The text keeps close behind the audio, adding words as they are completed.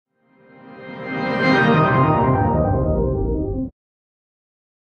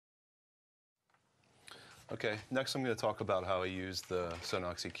Okay, next I'm going to talk about how I use the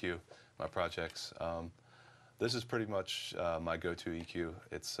Sonnox EQ in my projects. This is pretty much my go-to EQ.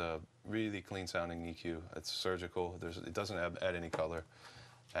 It's a really clean sounding EQ. It's surgical. It doesn't add any color,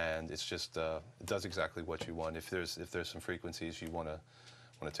 and it's just it does exactly what you want. If there's some frequencies you want to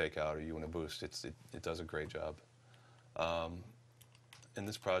take out or you want to boost, it does a great job. In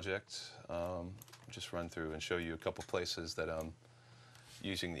this project, just run through and show you a couple places that I'm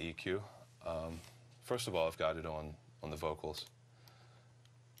using the EQ. First of all, I've got it on the vocals.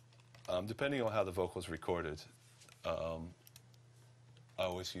 Depending on how the vocal's recorded, I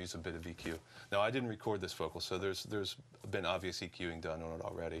always use a bit of EQ. Now, I didn't record this vocal, so there's been obvious EQing done on it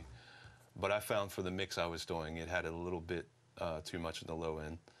already. But I found for the mix I was doing, it had a little bit too much in the low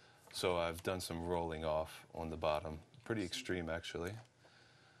end. So I've done some rolling off on the bottom. Pretty extreme, actually.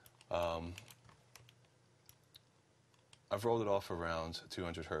 I've rolled it off around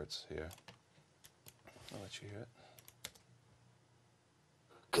 200 hertz here. I'll let you hear it.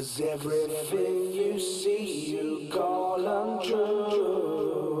 'Cause everything you see you call untrue.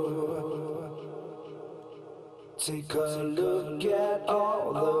 Take a look at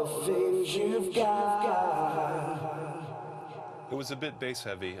all the things you've got. It was a bit bass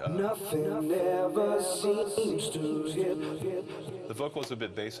heavy. Nothing ever seems to hit. The vocal was a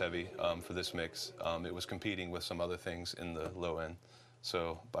bit bass heavy for this mix. It was competing with some other things in the low end.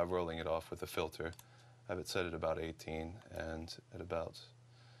 So by rolling it off with a filter, I have it set at about 18, and at about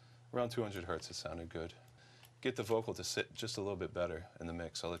around 200 hertz it sounded good. Get the vocal to sit just a little bit better in the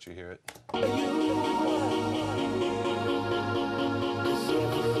mix. I'll let you hear it.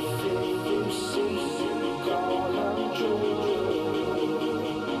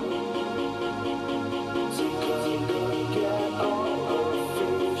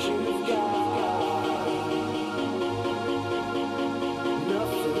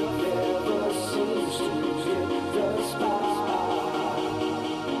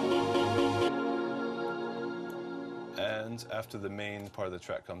 And after the main part of the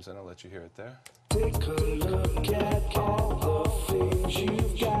track comes in, I'll let you hear it there. Take a look at all the things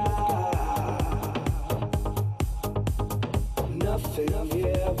you've got. Nothing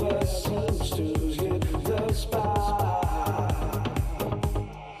ever seems to hit the spot.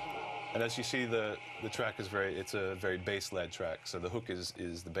 And as you see, the track is it's a very bass-led track. So the hook is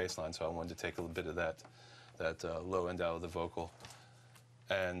the bass line. So I wanted to take a little bit of that low end out of the vocal.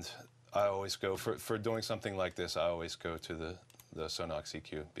 And I always go, for doing something like this, I always go to the Sonnox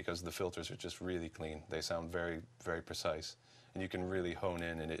EQ because the filters are just really clean. They sound very, very precise. And you can really hone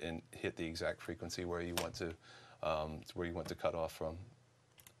in and hit the exact frequency where you want to cut off from.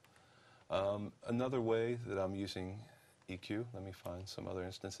 Another way that I'm using EQ, let me find some other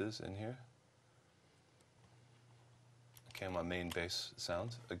instances in here. Okay, my main bass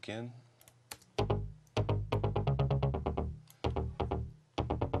sound again.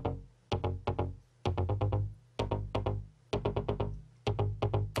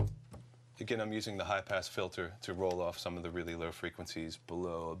 Again, I'm using the high-pass filter to roll off some of the really low frequencies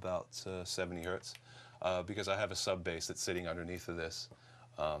below about 70 hertz because I have a sub-bass that's sitting underneath of this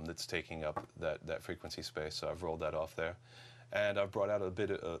that's taking up that frequency space, so I've rolled that off there. And I've brought out a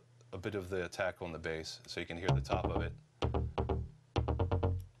bit of the attack on the bass, so you can hear the top of it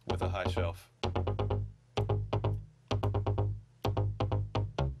with a high shelf.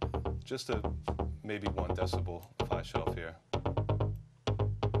 Just maybe 1 decibel of high shelf here.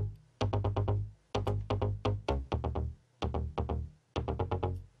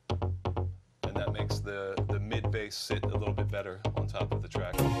 Makes the mid bass sit a little bit better on top of the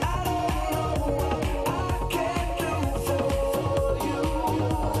track.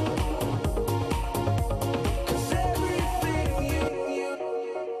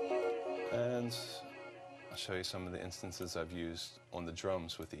 And I'll show you some of the instances I've used on the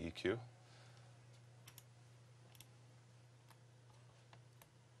drums with the EQ.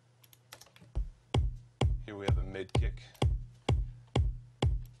 Here we have a mid kick.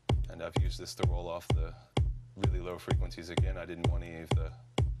 And I've used this to roll off the really low frequencies again. I didn't want any of the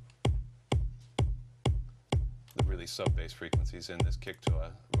really sub-bass frequencies in this kick, so I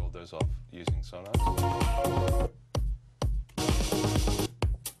rolled those off using Sonnox.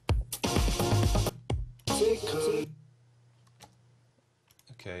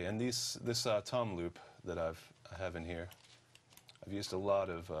 Okay, and this tom loop that I have in here, I've used a lot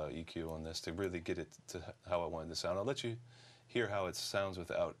of EQ on this to really get it to how I wanted to sound. I'll let you hear how it sounds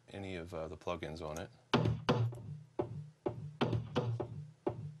without any of the plugins on it.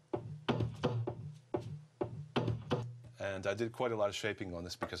 And And I did quite a lot of shaping on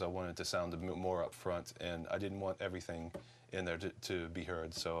this because I wanted to sound more up front, and I didn't want everything in there to be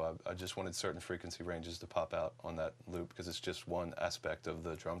heard. So I just wanted certain frequency ranges to pop out on that loop because it's just one aspect of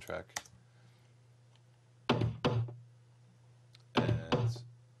the drum track. And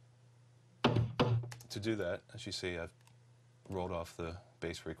to do that, as you see, I've rolled off the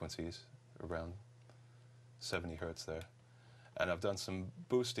bass frequencies around 70 hertz there. And I've done some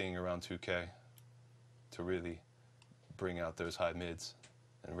boosting around 2K to really bring out those high mids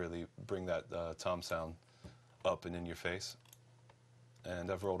and really bring that tom sound up and in your face. And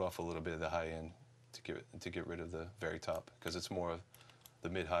I've rolled off a little bit of the high end to get rid of the very top, because it's more of the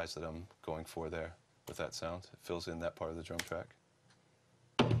mid highs that I'm going for there with that sound. It fills in that part of the drum track.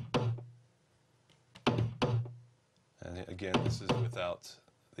 And again, this is without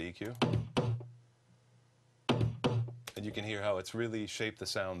the EQ. And you can hear how it's really shaped the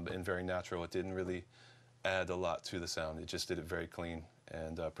sound and very natural. It didn't really add a lot to the sound. It just did it very clean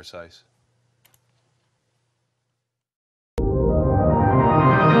and precise.